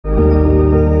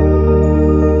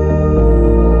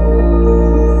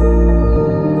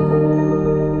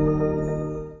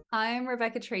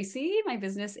Tracey. My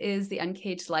business is the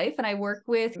Uncaged Life, and I work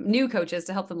with new coaches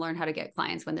to help them learn how to get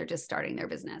clients when they're just starting their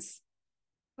business.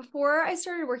 Before I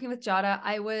started working with Jadah,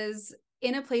 I was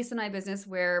in a place in my business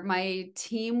where my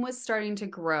team was starting to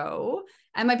grow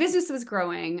and my business was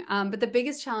growing. But the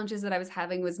biggest challenges that I was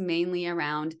having was mainly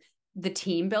around the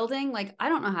team building. Like, I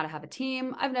don't know how to have a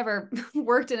team. I've never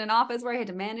worked in an office where I had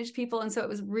to manage people. And so it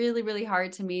was really, really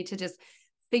hard to me to just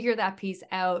figure that piece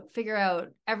out, figure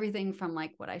out everything from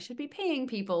like what I should be paying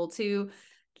people to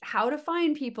how to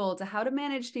find people to how to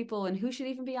manage people and who should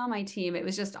even be on my team. It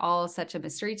was just all such a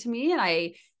mystery to me. And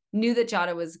I knew that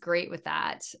Jadah was great with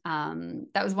that.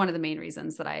 That was one of the main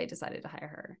reasons that I decided to hire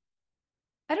her.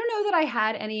 I don't know that I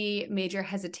had any major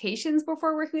hesitations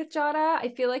before working with Jadah.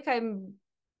 I feel like I'm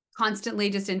constantly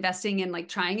just investing in like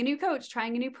trying a new coach,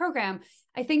 trying a new program.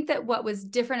 I think that what was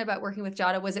different about working with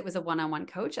Jadah was it was a one-on-one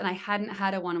coach, and I hadn't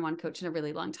had a one-on-one coach in a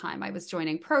really long time. I was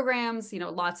joining programs,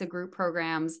 lots of group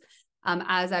programs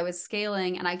as I was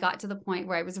scaling, and I got to the point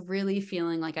where I was really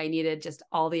feeling like I needed just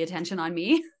all the attention on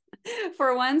me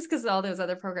for once, because all those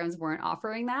other programs weren't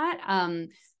offering that.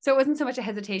 So it wasn't so much a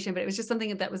hesitation, but it was just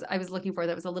something that I was looking for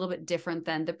that was a little bit different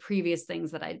than the previous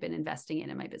things that I'd been investing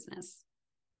in my business.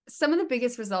 Some of the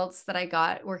biggest results that I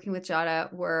got working with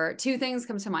Jadah were two things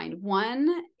come to mind.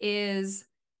 One is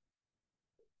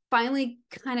finally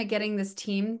kind of getting this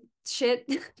team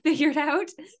shit figured out,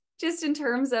 just in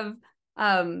terms of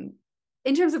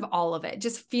all of it,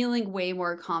 just feeling way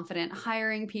more confident,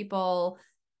 hiring people,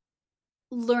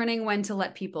 learning when to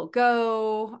let people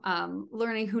go,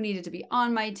 learning who needed to be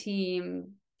on my team,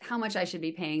 how much I should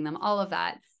be paying them, all of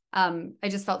that. I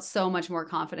just felt so much more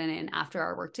confident in after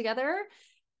our work together.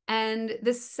 And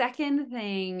the second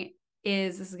thing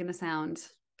is, this is going to sound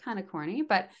kind of corny,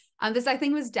 but this I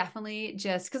think was definitely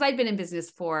just because I'd been in business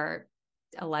for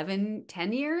 10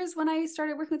 years when I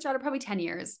started working with Jadah, probably 10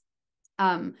 years.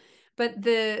 But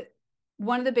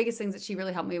one of the biggest things that she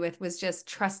really helped me with was just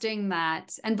trusting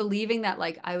that and believing that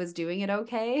like I was doing it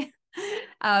okay.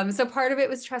 So part of it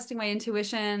was trusting my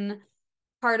intuition.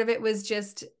 Part of it was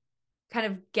just kind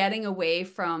of getting away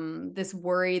from this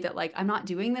worry that like, I'm not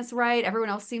doing this right. Everyone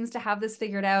else seems to have this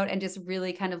figured out, and just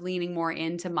really kind of leaning more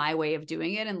into my way of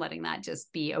doing it and letting that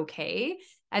just be okay.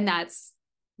 And that's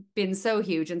been so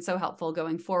huge and so helpful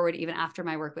going forward, even after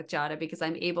my work with Jadah, because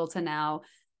I'm able to now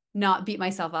not beat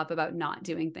myself up about not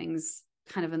doing things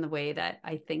kind of in the way that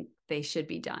I think they should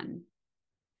be done.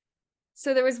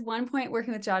 So there was one point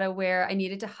working with Jadah where I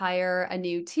needed to hire a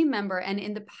new team member. And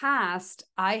in the past,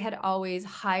 I had always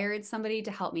hired somebody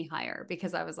to help me hire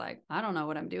because I was like, I don't know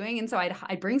what I'm doing. And so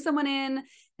I'd bring someone in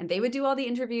and they would do all the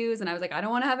interviews. And I was like, I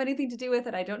don't want to have anything to do with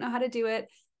it. I don't know how to do it.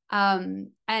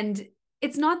 And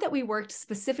it's not that we worked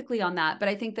specifically on that, but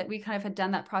I think that we kind of had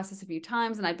done that process a few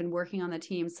times. And I've been working on the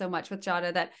team so much with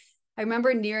Jadah that I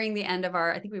remember nearing the end of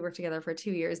I think we worked together for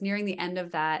 2 years, nearing the end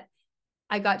of that,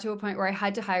 I got to a point where I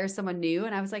had to hire someone new.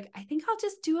 And I was like, I think I'll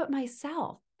just do it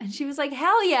myself. And she was like,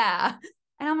 hell yeah.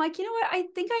 And I'm like, you know what? I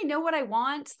think I know what I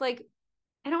want. Like,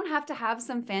 I don't have to have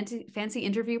some fancy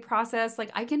interview process.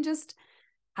 Like, I can just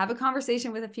have a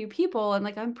conversation with a few people. And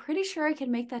like, I'm pretty sure I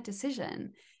can make that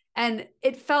decision. And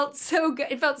it felt so good.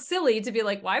 It felt silly to be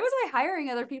like, why was I hiring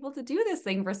other people to do this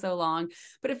thing for so long?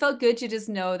 But it felt good to just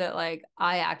know that like,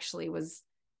 I actually was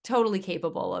totally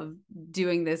capable of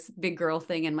doing this big girl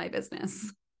thing in my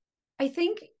business. I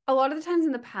think a lot of the times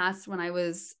in the past when I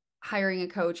was hiring a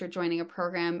coach or joining a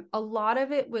program, a lot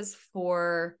of it was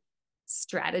for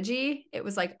strategy. It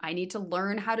was like, I need to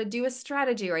learn how to do a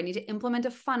strategy, or I need to implement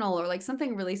a funnel, or like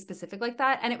something really specific like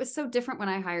that. And it was so different when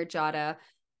I hired Jadah.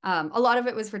 A lot of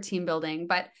it was for team building,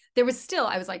 but there was still,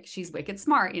 I was like, she's wicked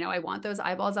smart. I want those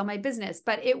eyeballs on my business,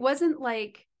 but it wasn't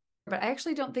like, but I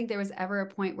actually don't think there was ever a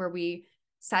point where we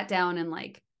sat down and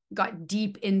like got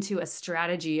deep into a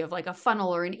strategy of like a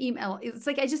funnel or an email. It's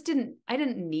like, I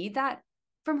didn't need that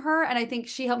from her. And I think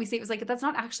she helped me see, it was like, that's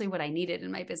not actually what I needed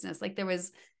in my business. Like there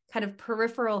was kind of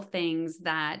peripheral things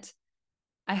that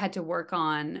I had to work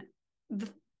on.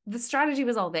 The strategy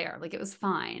was all there. Like it was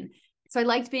fine. So I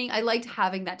liked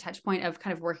having that touch point of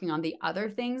kind of working on the other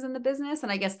things in the business.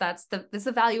 And I guess that's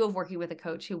the value of working with a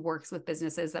coach who works with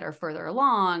businesses that are further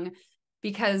along,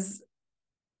 because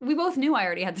we both knew I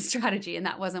already had the strategy and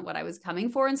that wasn't what I was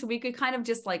coming for. And so we could kind of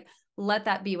just like let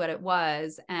that be what it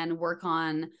was and work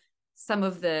on some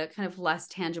of the kind of less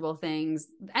tangible things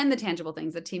and the tangible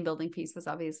things. The team building piece was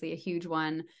obviously a huge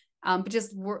one. But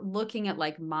just looking at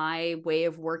like my way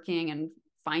of working and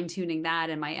fine tuning that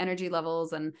and my energy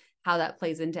levels and how that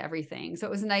plays into everything. So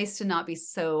it was nice to not be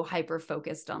so hyper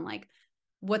focused on like,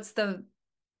 what's the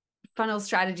funnel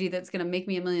strategy that's going to make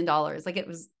me $1 million? Like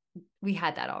we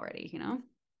had that already,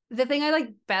 The thing I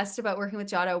liked best about working with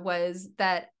Jadah was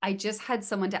that I just had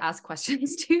someone to ask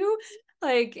questions to.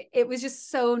 Like, it was just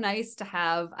so nice to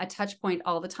have a touch point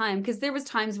all the time, because there was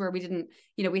times where we didn't,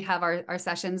 we'd have our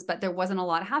sessions, but there wasn't a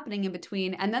lot happening in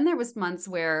between. And then there was months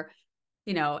where,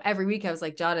 every week I was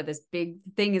like, Jadah, this big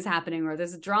thing is happening, or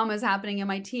this drama is happening in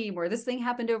my team, or this thing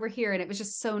happened over here. And it was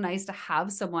just so nice to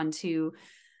have someone to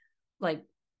like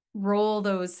roll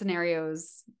those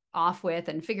scenarios off with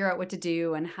and figure out what to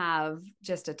do and have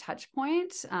just a touch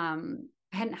point.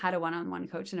 I hadn't had a one-on-one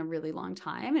coach in a really long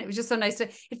time. And it was just so nice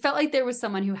it felt like there was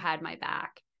someone who had my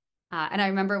back. And I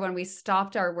remember when we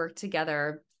stopped our work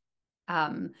together,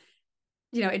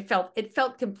 it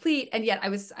felt complete. And yet I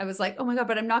was like, oh my God,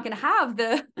 but I'm not going to have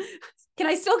can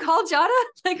I still call Jadah?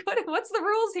 Like, what's the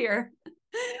rules here?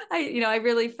 I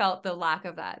really felt the lack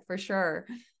of that for sure.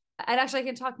 And actually I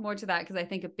can talk more to that, because I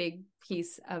think a big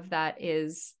piece of that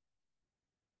is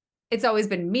it's always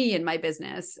been me in my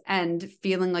business and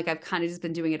feeling like I've kind of just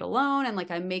been doing it alone, and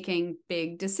like I'm making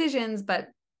big decisions,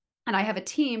 and I have a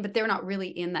team, but they're not really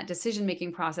in that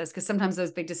decision-making process, because sometimes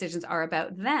those big decisions are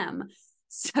about them.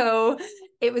 So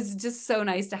it was just so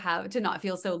nice to not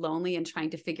feel so lonely and trying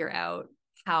to figure out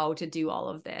how to do all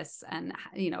of this, and,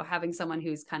 having someone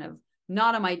who's kind of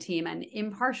not on my team and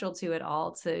impartial to it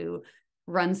all to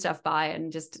run stuff by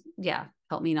and just,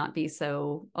 help me not be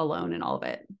so alone in all of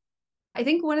it. I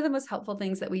think one of the most helpful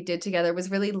things that we did together was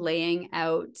really laying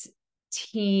out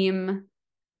team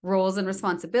roles and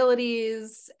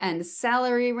responsibilities and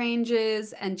salary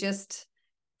ranges, and just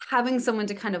having someone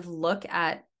to kind of look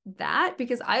at that,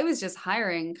 because I was just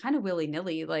hiring kind of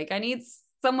willy-nilly. Like, I need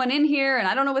someone in here and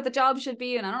I don't know what the job should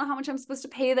be, and I don't know how much I'm supposed to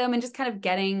pay them, and just kind of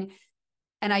getting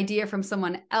an idea from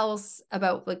someone else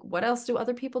about like, what else do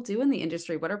other people do in the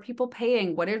industry? What are people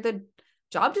paying? What are the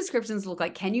job descriptions look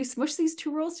like? Can you smush these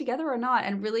two roles together or not?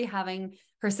 And really having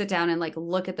her sit down and like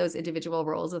look at those individual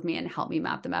roles with me and help me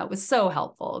map them out was so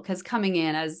helpful, because coming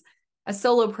in as a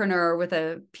solopreneur with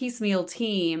a piecemeal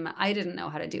team, I didn't know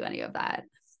how to do any of that.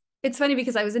 It's funny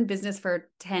because I was in business for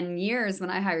 10 years when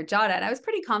I hired Jadah, and I was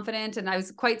pretty confident and I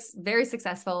was very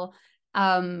successful.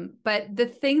 But the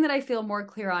thing that I feel more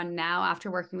clear on now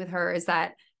after working with her is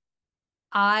that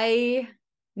I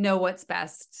know what's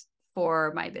best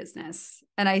for my business.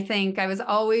 And I think I was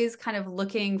always kind of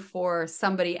looking for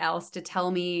somebody else to tell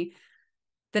me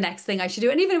the next thing I should do.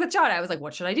 And even with Jadah, I was like,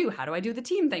 what should I do? How do I do the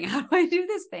team thing? How do I do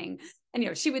this thing?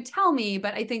 And, she would tell me,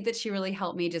 but I think that she really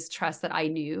helped me just trust that I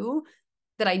knew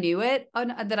that I knew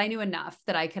enough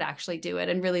that I could actually do it.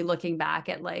 And really looking back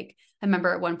at, like, I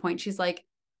remember at one point, she's like,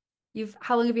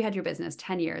 how long have you had your business?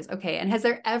 10 years. Okay. And has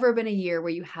there ever been a year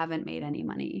where you haven't made any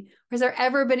money? Or has there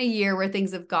ever been a year where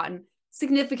things have gotten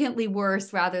significantly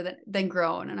worse rather than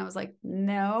grown? And I was like,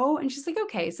 no. And she's like,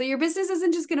 okay, so your business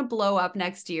isn't just going to blow up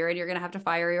next year and you're going to have to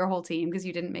fire your whole team because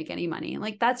you didn't make any money.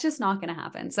 Like, that's just not going to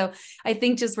happen. So I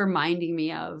think just reminding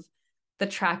me of the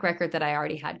track record that I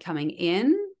already had coming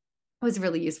in was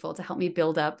really useful to help me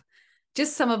build up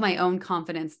just some of my own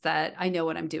confidence that I know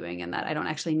what I'm doing and that I don't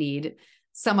actually need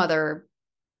some other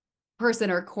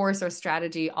person or course or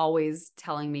strategy always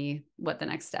telling me what the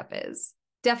next step is.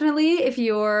 Definitely, if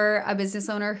you're a business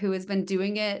owner who has been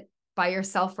doing it by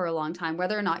yourself for a long time,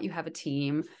 whether or not you have a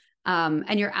team,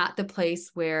 and you're at the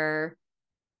place where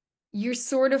you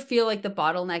sort of feel like the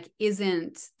bottleneck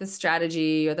isn't the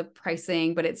strategy or the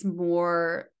pricing, but it's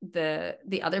more the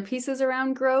other pieces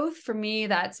around growth. For me,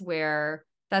 that's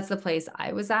the place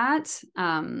I was at.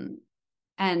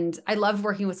 And I loved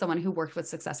working with someone who worked with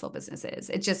successful businesses.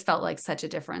 It just felt like such a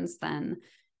difference than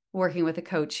working with a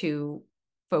coach who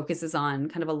focuses on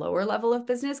kind of a lower level of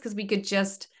business, because we could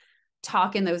just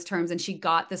talk in those terms and she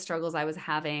got the struggles I was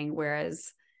having.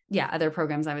 Whereas, other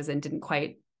programs I was in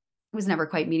was never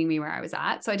quite meeting me where I was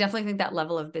at. So I definitely think that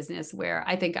level of business where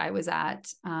I think I was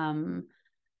at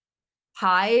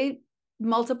high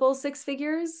multiple six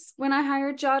figures when I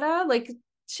hired Jadah, like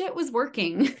shit was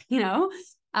working,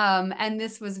 and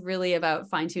this was really about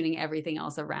fine-tuning everything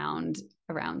else around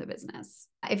the business.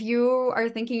 If you are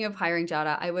thinking of hiring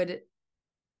Jadah, I would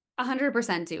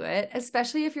 100% do it,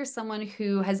 especially if you're someone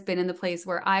who has been in the place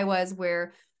where I was,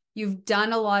 where you've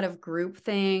done a lot of group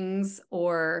things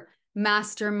or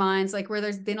masterminds, like where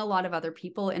there's been a lot of other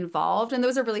people involved. And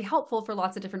those are really helpful for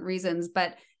lots of different reasons.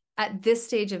 But at this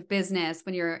stage of business,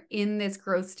 when you're in this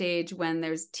growth stage, when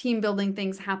there's team building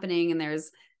things happening and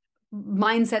there's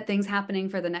mindset things happening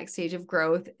for the next stage of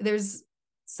growth, there's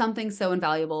something so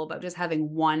invaluable about just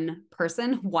having one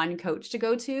person, one coach to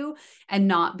go to, and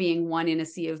not being one in a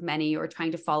sea of many or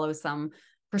trying to follow some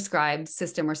prescribed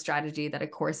system or strategy that a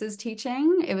course is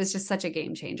teaching. It was just such a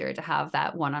game changer to have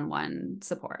that one-on-one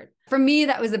support. For me,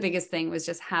 that was the biggest thing, was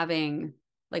just having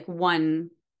like one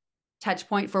touch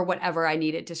point for whatever I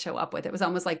needed to show up with. It was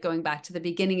almost like going back to the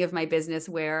beginning of my business,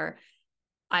 where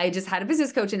I just had a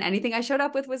business coach and anything I showed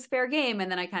up with was fair game.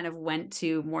 And then I kind of went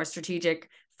to more strategic,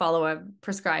 follow a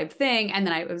prescribed thing. And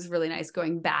then it was really nice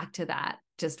going back to that,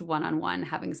 just one-on-one,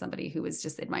 having somebody who was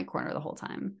just in my corner the whole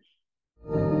time.